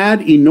can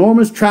add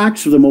enormous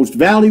tracts of the most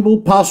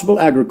valuable possible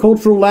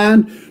agricultural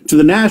land to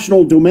the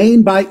national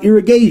domain by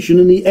irrigation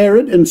in the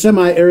arid and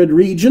semi-arid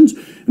regions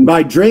and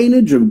by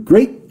drainage of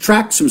great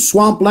tracts of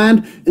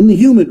swampland in the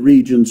humid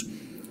regions.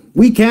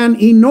 We can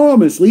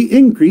enormously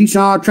increase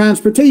our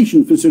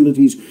transportation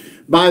facilities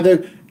by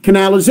the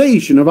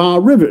canalization of our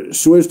rivers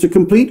so as to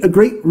complete a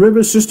great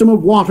river system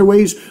of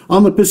waterways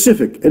on the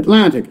Pacific,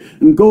 Atlantic,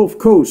 and Gulf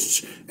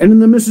coasts and in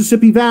the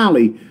Mississippi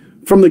Valley,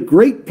 from the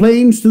Great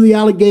Plains to the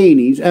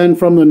Alleghanies, and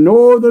from the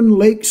northern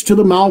lakes to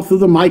the mouth of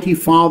the mighty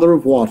Father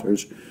of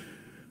Waters.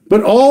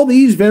 But all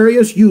these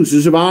various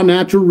uses of our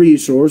natural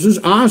resources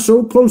are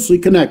so closely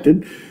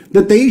connected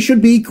that they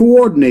should be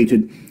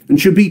coordinated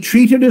and should be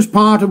treated as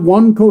part of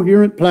one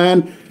coherent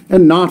plan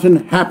and not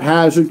in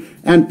haphazard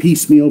and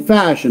piecemeal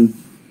fashion.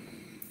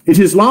 It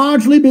is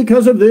largely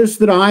because of this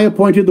that I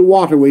appointed the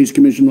Waterways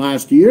Commission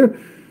last year,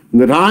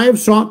 and that I have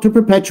sought to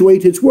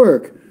perpetuate its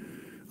work.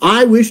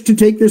 I wish to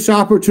take this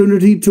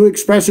opportunity to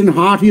express in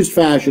heartiest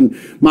fashion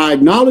my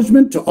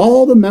acknowledgment to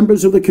all the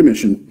members of the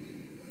Commission.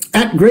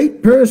 At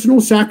great personal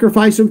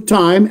sacrifice of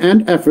time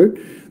and effort,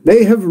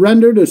 they have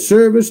rendered a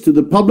service to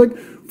the public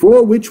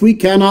for which we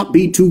cannot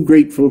be too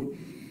grateful.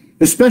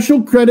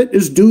 Especial credit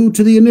is due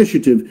to the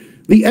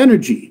initiative, the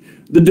energy,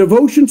 the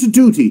devotion to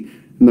duty,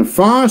 and the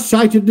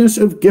far-sightedness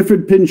of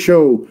Gifford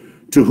Pinchot,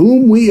 to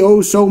whom we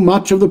owe so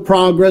much of the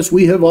progress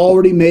we have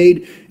already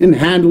made in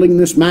handling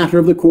this matter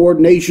of the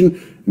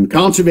coordination and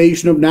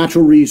conservation of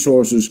natural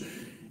resources.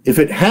 If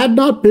it had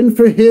not been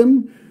for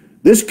him,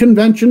 this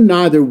convention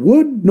neither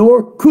would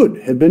nor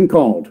could have been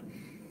called.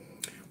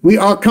 We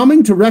are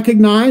coming to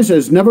recognize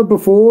as never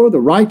before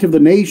the right of the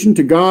nation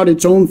to guard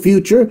its own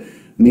future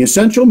in the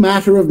essential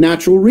matter of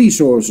natural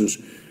resources.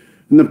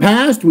 In the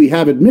past, we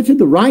have admitted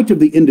the right of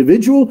the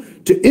individual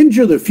to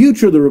injure the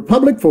future of the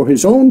Republic for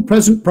his own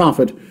present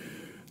profit.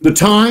 The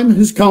time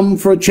has come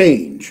for a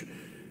change.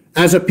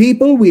 As a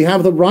people, we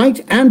have the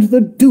right and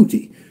the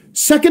duty,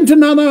 second to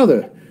none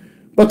other,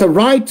 but the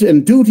right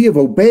and duty of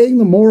obeying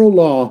the moral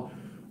law,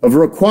 of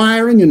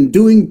requiring and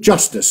doing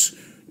justice,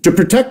 to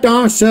protect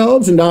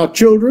ourselves and our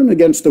children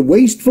against the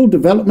wasteful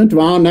development of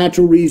our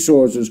natural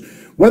resources,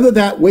 whether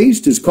that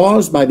waste is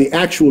caused by the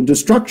actual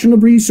destruction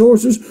of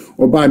resources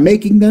or by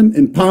making them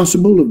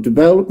impossible of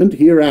development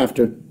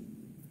hereafter.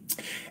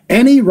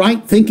 Any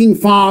right-thinking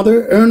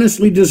father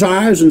earnestly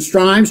desires and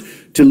strives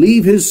to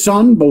leave his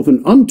son both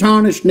an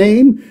untarnished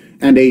name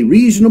and a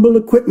reasonable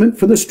equipment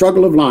for the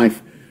struggle of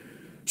life.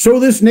 So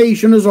this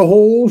nation as a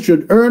whole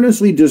should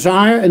earnestly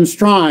desire and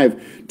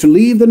strive to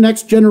leave the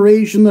next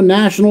generation the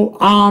national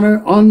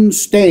honor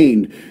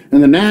unstained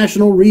and the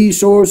national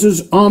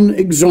resources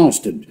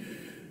unexhausted.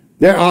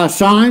 There are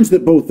signs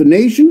that both the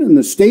nation and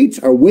the states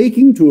are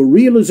waking to a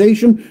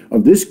realization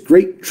of this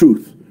great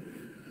truth.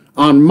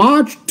 On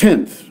March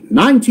 10th,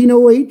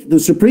 1908, the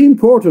Supreme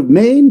Court of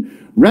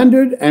Maine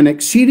rendered an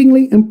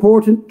exceedingly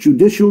important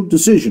judicial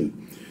decision.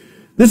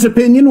 This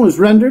opinion was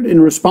rendered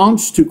in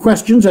response to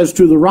questions as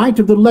to the right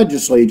of the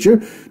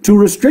legislature to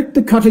restrict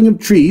the cutting of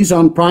trees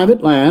on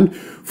private land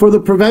for the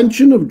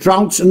prevention of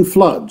droughts and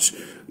floods,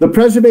 the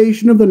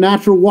preservation of the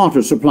natural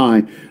water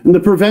supply, and the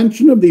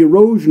prevention of the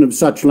erosion of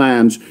such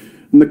lands,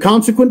 and the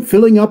consequent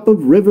filling up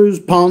of rivers,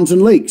 ponds,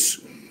 and lakes.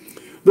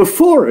 The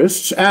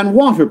forests and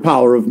water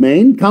power of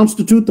Maine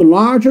constitute the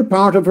larger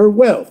part of her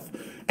wealth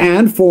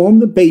and form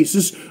the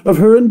basis of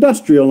her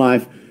industrial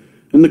life,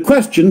 and the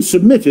question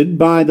submitted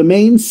by the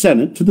Maine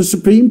Senate to the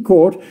Supreme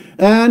Court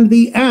and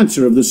the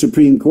answer of the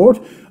Supreme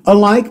Court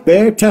alike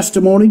bear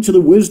testimony to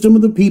the wisdom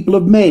of the people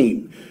of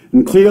Maine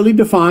and clearly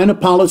define a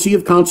policy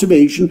of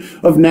conservation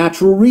of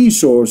natural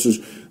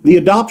resources, the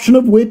adoption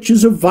of which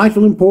is of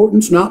vital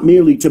importance not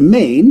merely to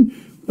Maine,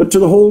 but to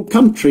the whole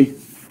country.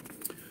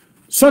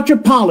 Such a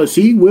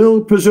policy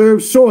will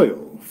preserve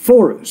soil,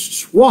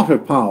 forests, water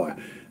power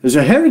as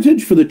a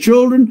heritage for the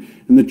children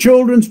and the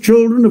children's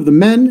children of the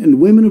men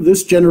and women of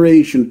this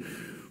generation.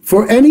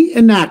 For any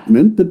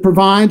enactment that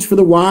provides for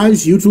the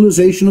wise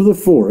utilization of the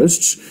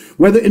forests,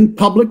 whether in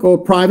public or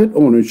private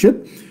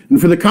ownership, and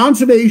for the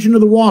conservation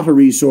of the water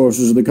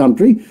resources of the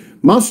country,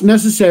 must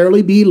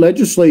necessarily be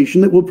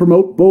legislation that will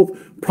promote both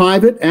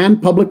private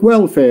and public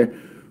welfare.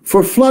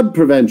 For flood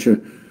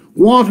prevention,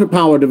 water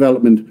power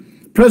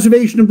development,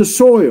 preservation of the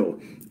soil,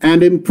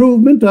 and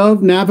improvement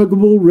of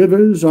navigable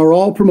rivers are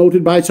all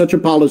promoted by such a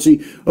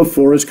policy of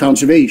forest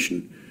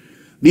conservation.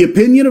 The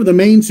opinion of the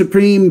Maine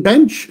Supreme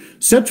Bench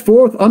sets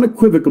forth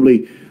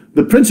unequivocally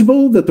the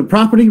principle that the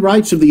property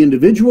rights of the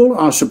individual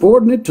are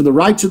subordinate to the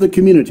rights of the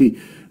community,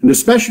 and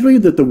especially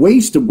that the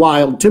waste of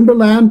wild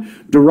timberland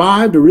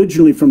derived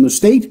originally from the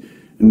state,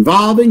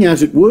 involving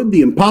as it would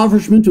the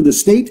impoverishment of the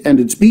state and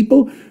its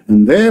people,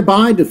 and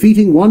thereby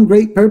defeating one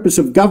great purpose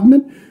of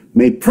government,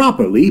 may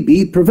properly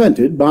be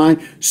prevented by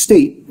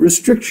state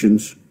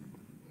restrictions.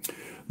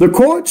 The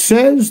court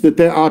says that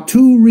there are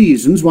two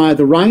reasons why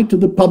the right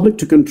of the public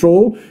to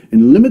control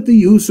and limit the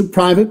use of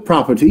private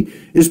property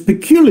is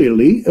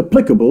peculiarly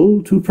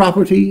applicable to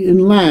property in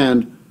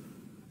land.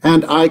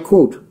 And I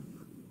quote,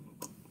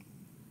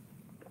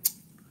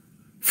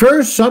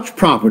 "First, such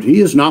property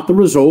is not the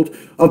result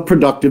of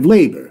productive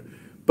labor,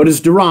 but is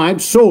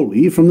derived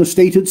solely from the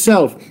state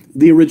itself,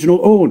 the original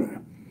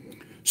owner.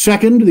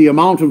 Second, the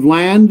amount of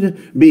land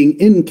being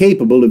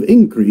incapable of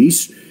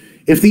increase,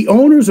 if the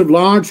owners of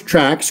large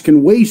tracts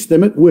can waste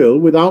them at will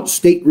without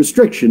state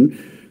restriction,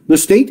 the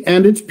state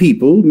and its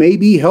people may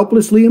be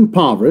helplessly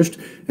impoverished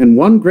and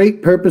one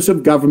great purpose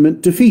of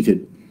government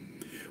defeated.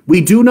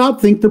 We do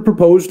not think the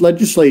proposed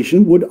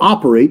legislation would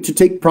operate to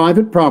take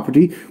private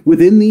property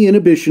within the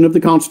inhibition of the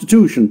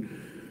Constitution.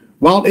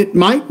 While it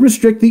might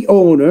restrict the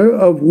owner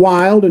of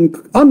wild and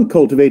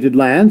uncultivated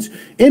lands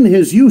in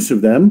his use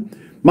of them,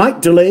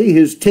 might delay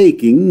his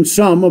taking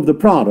some of the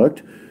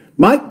product,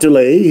 might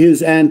delay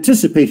his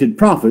anticipated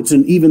profits,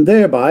 and even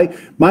thereby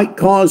might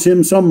cause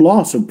him some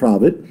loss of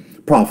profit,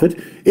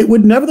 it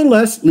would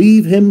nevertheless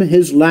leave him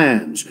his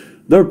lands,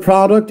 their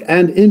product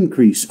and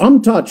increase,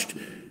 untouched,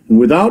 and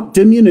without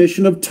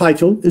diminution of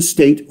title,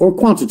 estate, or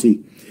quantity.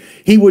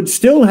 He would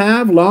still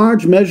have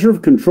large measure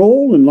of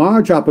control and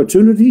large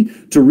opportunity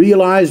to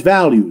realize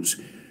values.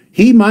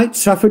 He might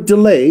suffer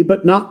delay,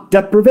 but not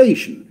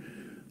deprivation.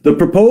 The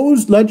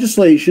proposed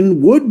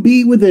legislation would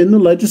be within the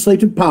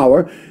legislative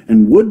power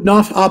and would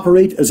not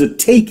operate as a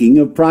taking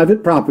of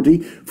private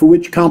property for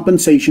which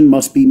compensation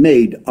must be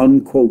made,"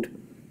 unquote.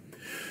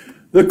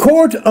 The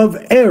Court of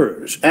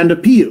Errors and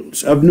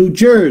Appeals of New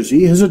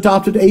Jersey has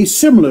adopted a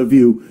similar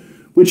view,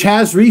 which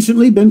has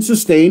recently been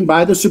sustained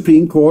by the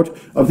Supreme Court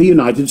of the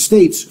United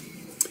States.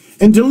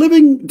 In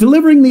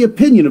delivering the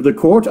opinion of the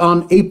court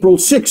on April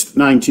 6,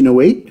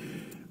 1908,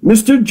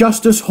 Mr.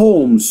 Justice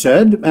Holmes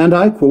said, and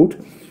I quote,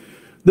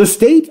 "The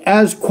state,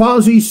 as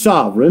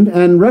quasi-sovereign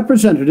and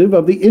representative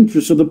of the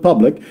interests of the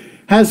public,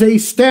 has a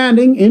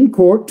standing in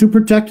court to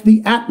protect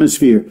the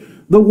atmosphere,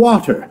 the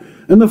water,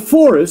 and the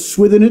forests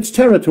within its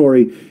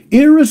territory,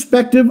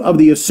 irrespective of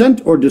the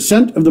assent or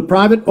dissent of the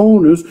private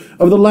owners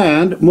of the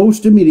land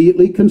most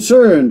immediately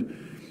concerned.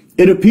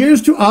 It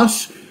appears to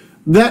us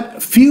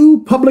that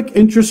few public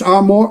interests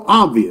are more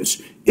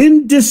obvious,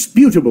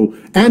 indisputable,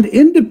 and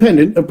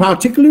independent of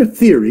particular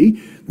theory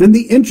than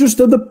the interest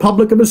of the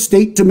public of a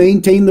state to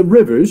maintain the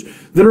rivers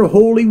that are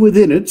wholly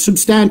within it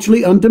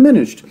substantially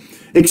undiminished,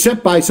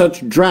 except by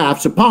such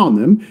drafts upon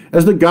them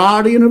as the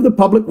guardian of the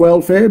public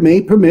welfare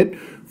may permit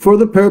for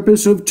the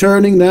purpose of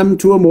turning them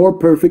to a more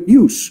perfect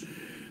use.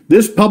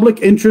 This public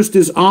interest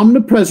is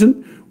omnipresent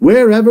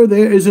wherever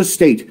there is a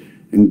state,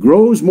 and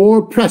grows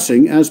more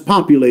pressing as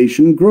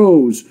population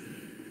grows.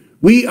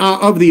 We are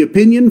of the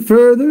opinion,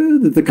 further,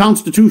 that the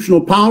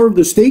constitutional power of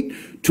the state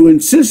to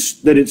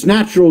insist that its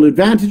natural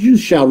advantages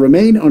shall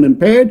remain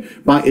unimpaired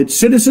by its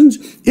citizens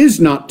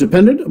is not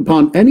dependent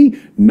upon any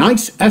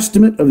nice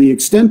estimate of the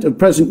extent of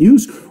present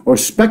use or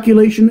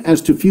speculation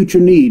as to future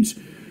needs.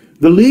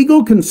 The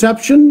legal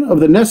conception of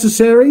the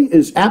necessary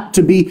is apt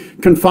to be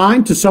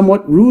confined to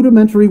somewhat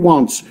rudimentary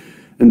wants,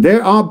 and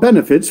there are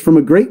benefits from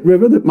a great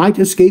river that might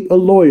escape a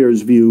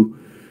lawyer's view.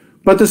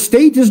 But the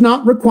state is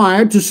not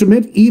required to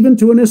submit even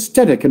to an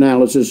aesthetic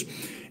analysis.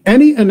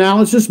 Any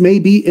analysis may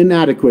be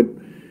inadequate.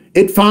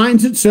 It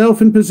finds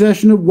itself in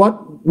possession of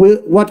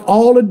what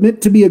all admit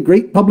to be a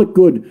great public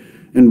good,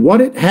 and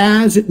what it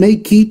has it may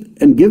keep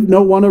and give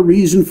no one a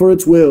reason for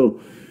its will.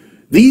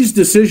 These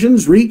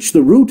decisions reach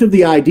the root of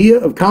the idea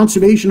of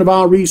conservation of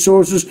our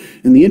resources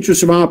in the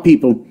interests of our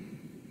people."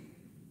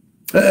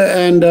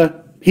 Now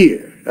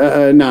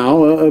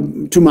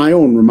to my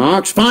own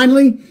remarks.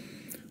 Finally,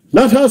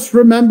 let us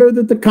remember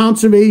that the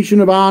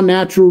conservation of our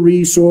natural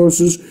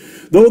resources,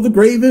 though the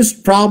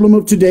gravest problem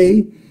of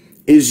today,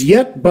 is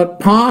yet but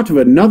part of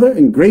another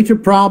and greater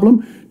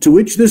problem to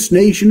which this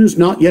nation is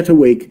not yet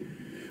awake,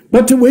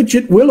 but to which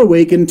it will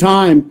awake in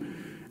time,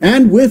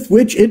 and with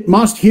which it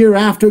must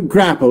hereafter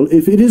grapple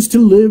if it is to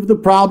live the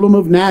problem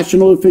of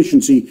national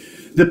efficiency,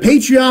 the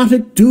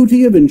patriotic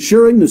duty of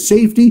ensuring the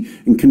safety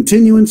and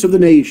continuance of the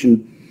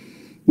nation.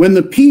 When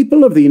the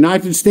people of the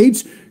United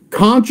States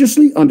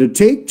consciously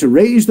undertake to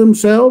raise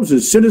themselves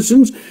as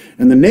citizens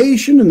and the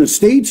nation and the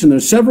states in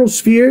their several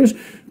spheres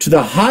to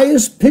the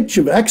highest pitch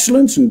of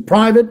excellence in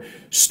private,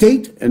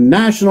 state, and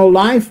national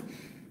life,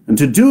 and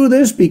to do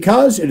this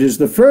because it is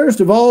the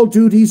first of all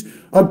duties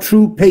of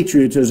true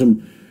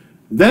patriotism,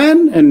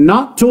 then and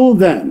not till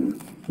then,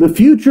 the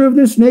future of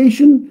this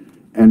nation,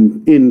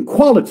 and in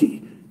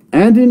quality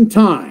and in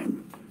time,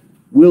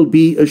 will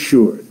be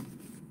assured.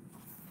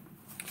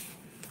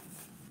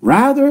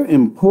 Rather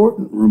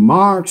important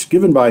remarks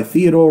given by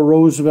Theodore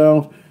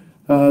Roosevelt,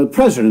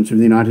 President of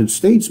the United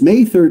States,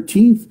 May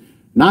 13th,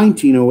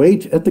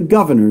 1908, at the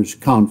Governor's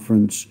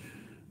Conference,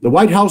 the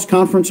White House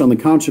Conference on the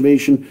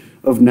Conservation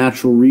of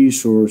Natural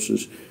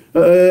Resources.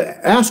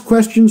 Ask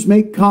questions,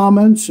 make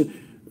comments,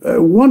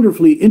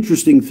 wonderfully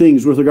interesting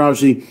things with regards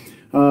to the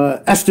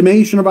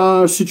estimation of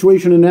our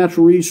situation in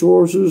natural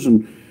resources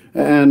and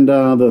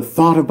the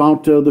thought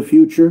about the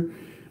future.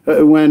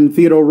 When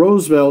Theodore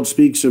Roosevelt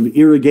speaks of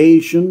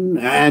irrigation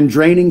and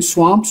draining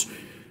swamps,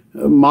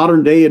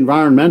 modern-day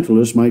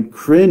environmentalists might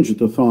cringe at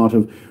the thought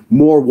of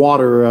more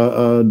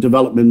water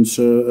developments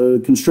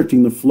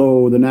constricting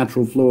the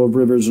natural flow of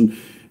rivers. And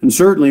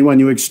certainly when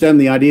you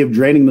extend the idea of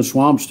draining the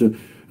swamps to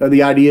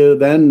the idea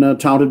then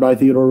touted by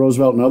Theodore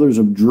Roosevelt and others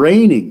of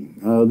draining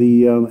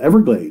the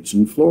Everglades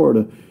in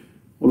Florida,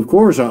 well, of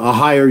course, a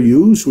higher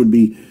use would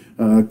be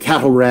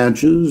cattle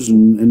ranches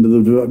and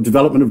the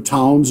development of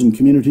towns and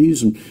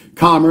communities and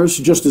commerce,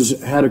 just as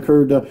had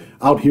occurred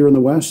out here in the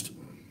West.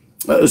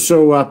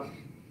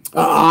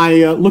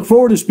 I look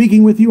forward to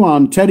speaking with you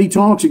on Teddy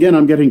Talks. Again,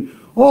 I'm getting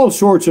all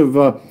sorts of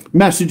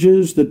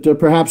messages that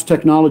perhaps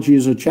technology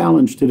is a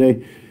challenge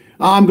today.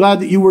 I'm glad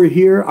that you were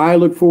here. I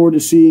look forward to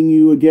seeing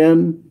you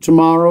again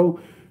tomorrow,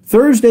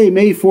 Thursday,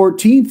 May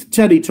 14th,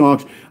 Teddy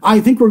Talks. I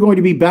think we're going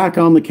to be back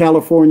on the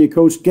California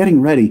coast,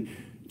 getting ready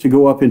to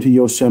go up into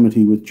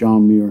Yosemite with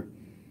John Muir.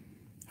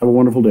 Have a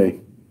wonderful day.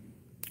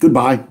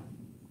 Goodbye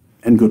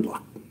and good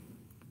luck.